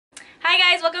Hi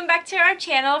guys, welcome back to our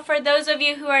channel. For those of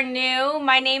you who are new,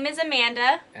 my name is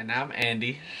Amanda. And I'm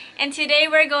Andy. And today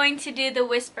we're going to do the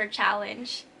Whisper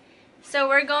Challenge. So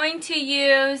we're going to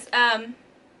use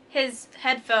his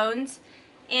headphones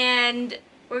and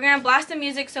we're going to blast the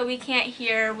music so we can't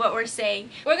hear what we're saying.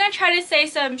 We're going to try to say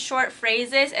some short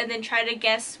phrases and then try to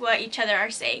guess what each other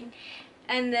are saying.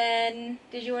 And then,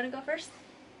 did you want to go first?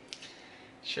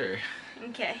 Sure.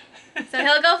 Okay, so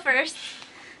he'll go first.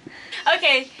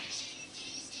 Okay,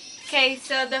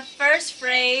 so the first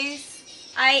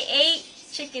phrase, I ate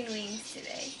chicken wings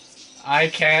today. I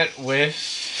can't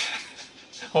wish.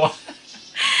 What?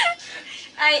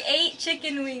 I ate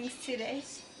chicken wings today.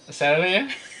 Say that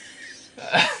again?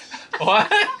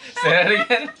 What? Say that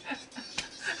again?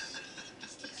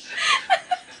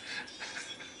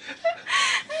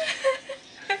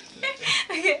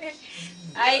 Okay.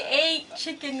 I ate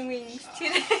chicken wings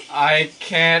today. I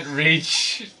can't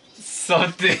reach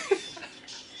something.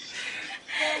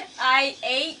 I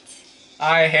ate.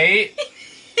 I hate.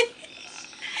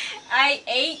 I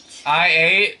ate. I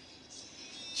ate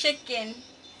Chicken.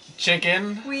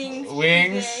 Chicken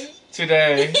Wings.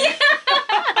 today.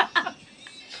 Yeah.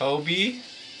 Kobe.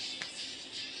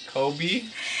 Kobe.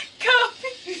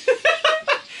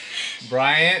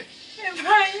 Bryant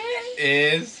Brian.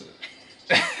 is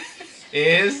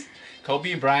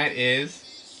Kobe Bryant is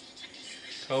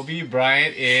Kobe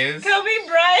Bryant.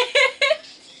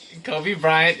 Kobe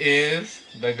Bryant is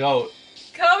the GOAT.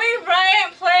 Kobe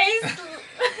Bryant plays.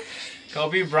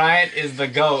 Kobe Bryant is the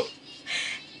GOAT.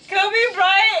 Kobe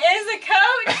Bryant is a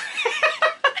coach.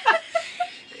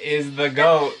 Is the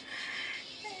GOAT.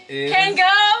 Can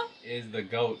go. Is the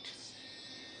GOAT.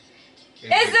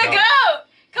 Is the goat.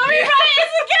 Kobe Bryant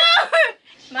is the goat.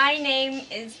 My name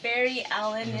is Barry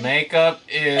Allen. Makeup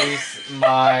is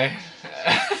my.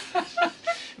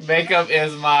 Makeup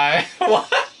is my. What?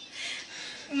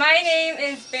 My name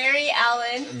is Barry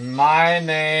Allen. My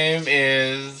name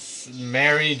is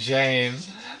Mary Jane.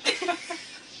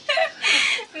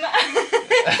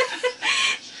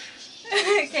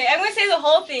 Okay, I'm gonna say the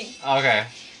whole thing. Okay.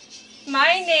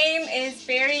 My name is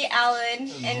Barry Allen,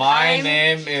 and My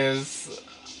name is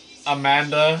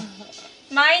Amanda.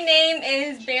 My name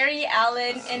is Barry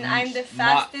Allen, and I'm the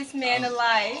fastest man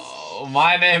alive.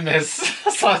 My name is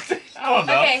something. I don't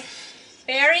know. Okay,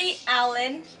 Barry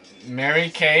Allen. Mary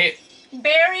Kate.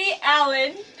 Barry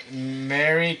Allen.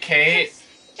 Mary Kate.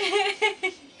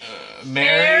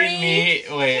 Mary. Me.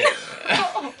 Wait.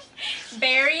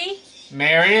 Barry.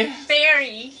 Mary.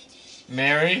 Barry.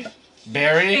 Mary.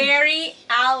 Barry. Barry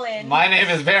Allen. My name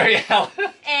is Barry Allen.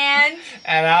 And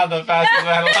I'm the fastest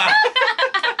man alive.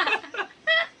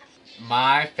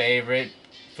 My favorite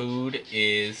food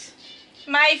is.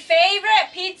 My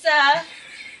favorite pizza.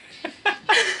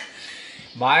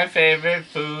 My favorite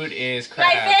food is crab.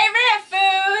 My favorite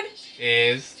food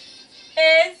is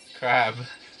crab.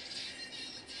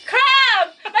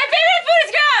 Crab! My favorite food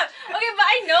is crab! Okay, but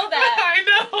I know that. I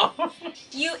know.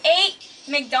 You ate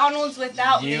McDonald's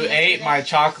without me. You ate my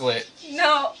chocolate.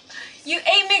 No. You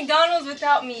ate McDonald's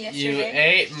without me yesterday. You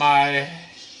ate my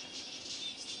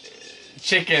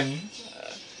chicken.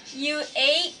 You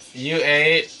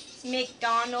ate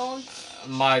McDonald's.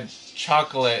 My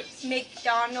chocolate.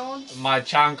 McDonald's. My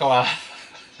chancla.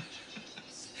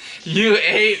 You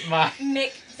ate my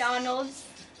McDonald's.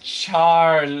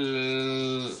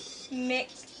 Mick.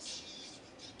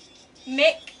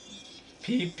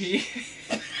 Pee.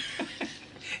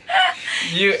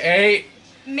 You ate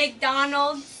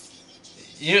McDonald's.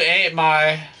 You ate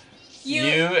my.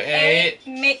 You ate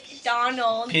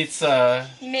McDonald's. Pizza.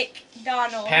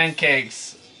 McDonald's.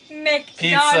 Pancakes. McDonald's.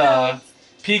 Pizza.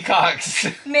 Peacocks.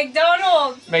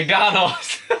 McDonald's.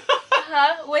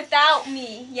 Without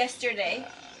me yesterday.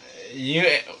 You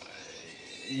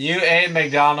ate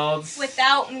McDonald's.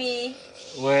 Without me.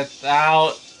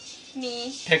 Without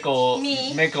me. Pickle.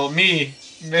 Me. Mickle. Me.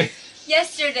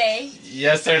 Yesterday.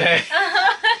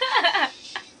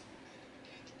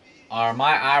 Are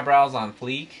my eyebrows on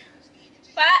fleek?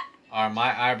 What? Are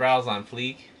my eyebrows on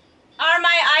fleek? Are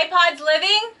my iPods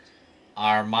living?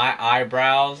 Are my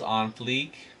eyebrows on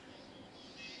fleek?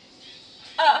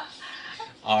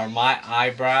 Are my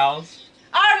eyebrows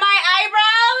Are my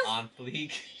eyebrows on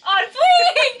fleek? on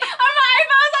fleek? Are my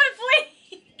eyebrows on fleek?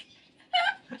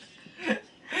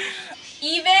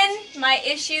 Even my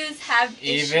issues have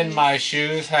issues. Even my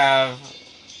shoes have.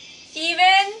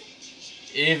 Even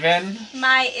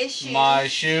my issues. My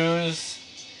shoes.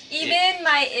 Even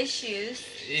my issues.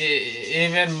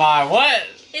 Even my what?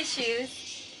 Issues.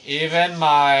 Even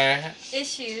my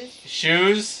issues.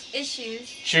 shoes. Issues.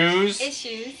 Choose.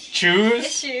 Issues. Choose.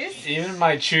 Issues. Even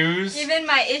my choose. Even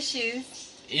my issues.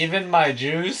 Even my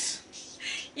juice.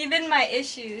 Even my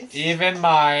issues. Even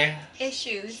my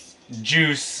Issues.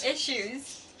 juice.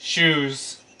 Issues.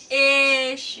 Shoes.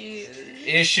 Issues.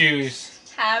 Issues.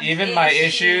 Have Even issues. my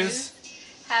issues.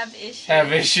 Have issues.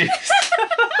 Have issues.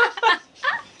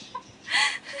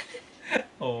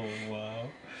 Oh wow.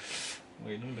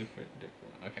 Wait, let me look for it different.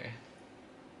 Okay.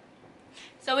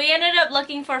 So we ended up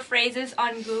looking for phrases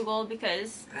on Google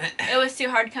because it was too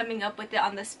hard coming up with it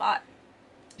on the spot.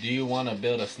 Do you want to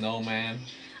build a snowman?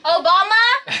 Obama?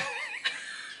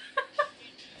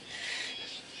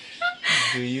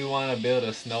 Do you want to build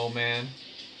a snowman?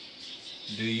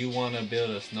 Do you want to build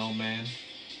a snowman?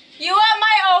 You want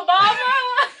my Obama?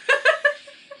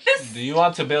 Do you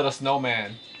want to build a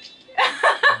snowman?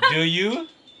 Do you?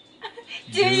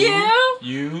 Do you?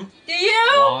 You Do you?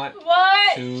 want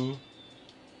what? to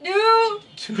Do?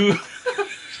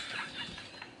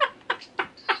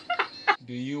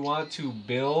 Do you want to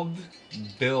build?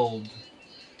 Build.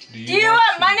 Do you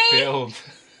want to money? Build.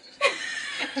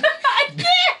 I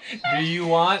can't. Do you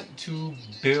want to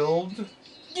build?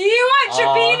 Do you want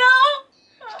Trapino?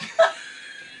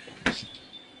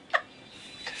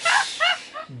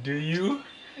 Do you?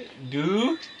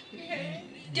 Do?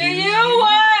 Do you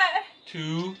want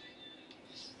to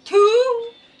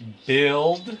meals?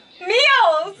 build?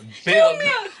 Build. 2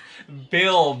 meals.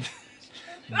 Build.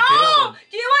 Oh,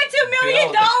 do you want $2 million?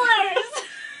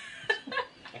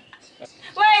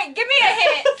 Wait, give me a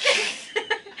hint.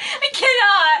 I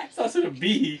cannot. Starts with a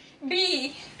B.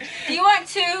 B. Do you want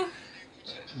to?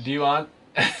 Do you want?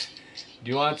 Do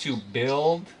you want to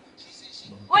build?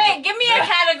 Wait, give me a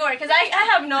category, because I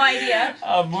have no idea.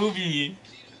 A movie.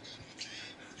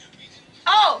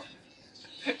 Oh.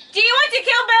 Do you want to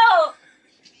kill Bill?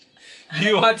 Do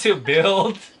you want to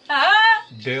build? Huh?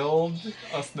 Build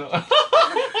a snow.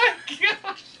 Oh my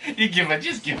god! You give up.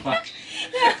 Just give up.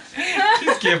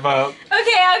 Just give up.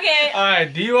 Okay. All right.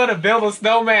 Do you want to build a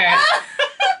snowman?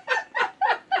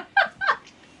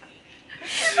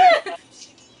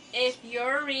 If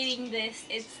you're reading this,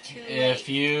 it's too late. If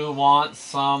you want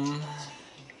some.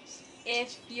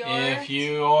 If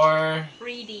you're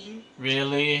reading. reading.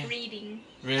 Really. Reading.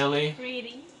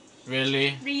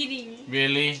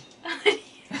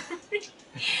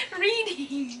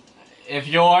 If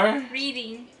you're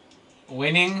Reading.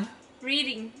 winning.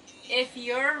 Reading. If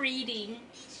you're reading.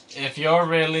 If you're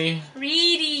really.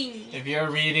 Reading. If you're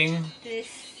reading. This.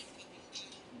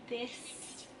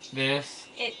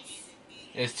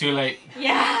 It's too late.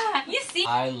 Yeah. You see?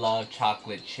 I love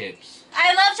chocolate chips.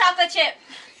 I love chocolate chip.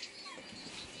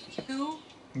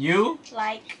 You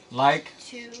Like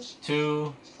to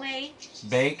play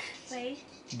bake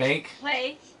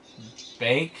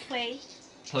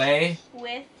play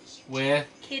with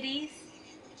kitties.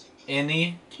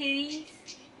 any. Kitties.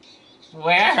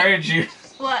 Wait, I heard you.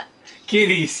 What?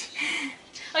 Kitties.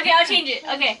 Okay, I'll change it.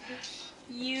 Okay.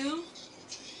 You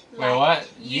Wait, what?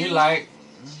 You like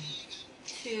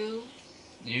to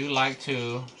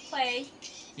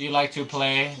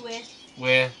play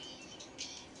with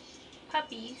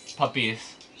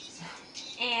puppies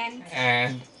and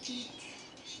eat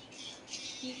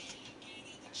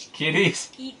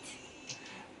kitties,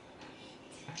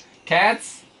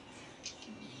 cats.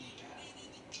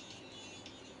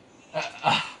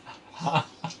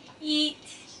 eat.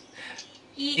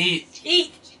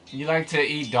 You like to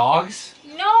eat dogs?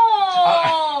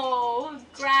 No.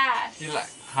 Grass. You like,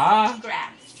 huh?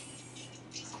 Grass.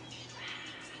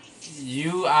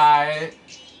 You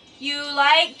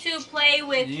like to play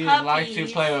with puppies. like to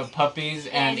play with puppies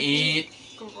and eat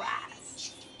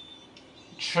grass.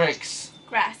 tricks.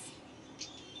 Grass.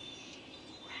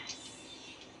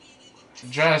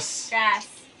 Dress. Grass.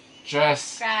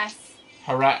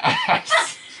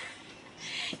 Harass.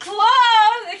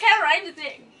 Close. It kind of rhymes with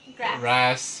it.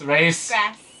 Grass. Race.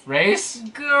 Grass. Race.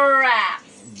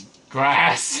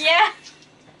 Grass. Yeah.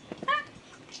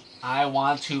 I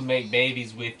want to make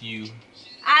babies with you.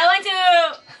 I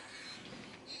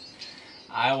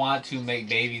want to make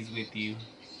babies with you.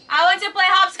 I want to play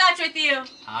hopscotch with you.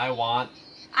 I want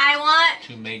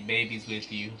to make babies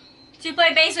with you. To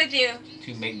play bass with you.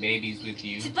 To make babies with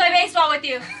you. To play baseball with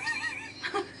you.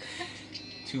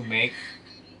 To make.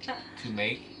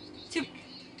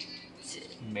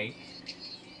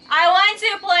 I want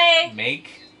to play Make.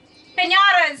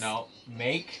 pinatas. No.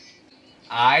 Make.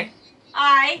 I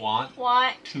want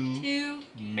to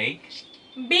make.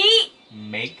 beat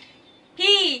Make.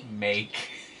 P Make.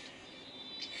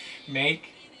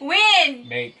 win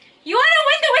Make. You want to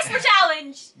win the whisper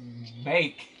challenge.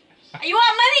 Make. You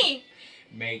want money.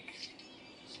 Make.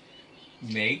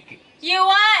 You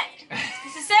want to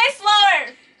say it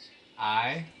slower.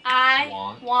 I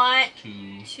want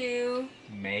to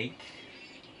make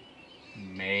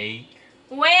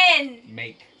win.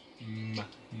 Make.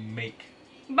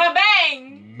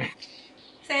 Ba-bang.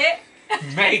 Say it.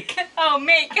 Make. Oh,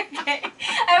 make. Okay.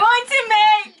 I want to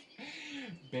make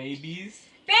Babies.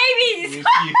 babies. With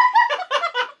you.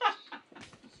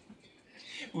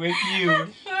 With you.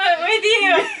 With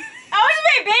you. I want to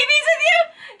make babies with you?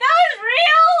 That was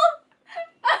real?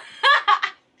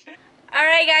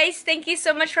 Alright guys, thank you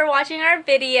so much for watching our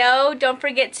video. Don't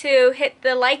forget to hit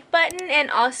the like button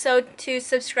and also to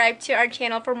subscribe to our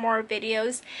channel for more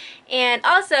videos. And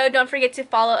also, don't forget to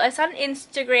follow us on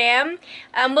Instagram.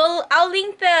 I'll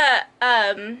link the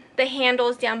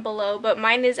handles down below, but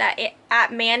mine is at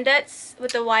Manduts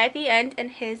with a Y at the end,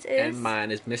 and his is... And mine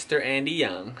is Mr. Andy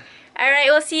Young. Alright,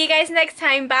 we'll see you guys next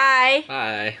time. Bye.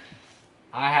 Bye.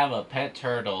 I have a pet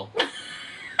turtle. The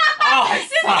stop.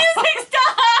 music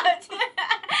stopped!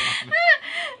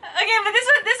 Okay, but this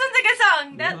one's a good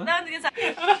song. That one's a good song. I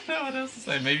don't know what else to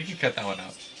say. Maybe you can cut that one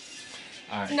out.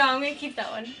 Alright. No, I'm gonna keep that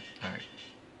one. Alright.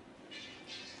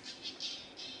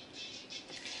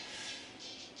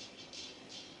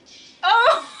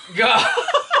 Oh! Go!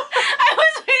 I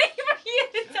was waiting for you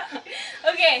to talk.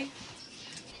 Okay.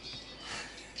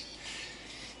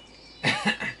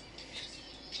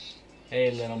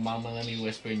 Hey little mama, let me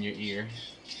whisper in your ear.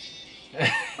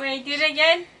 Wait, do it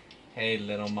again? Hey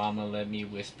little mama, let me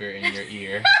whisper in your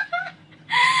ear.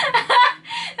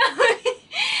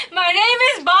 My name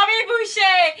is Bobby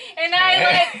Boucher, and I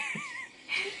like...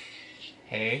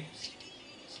 Hey.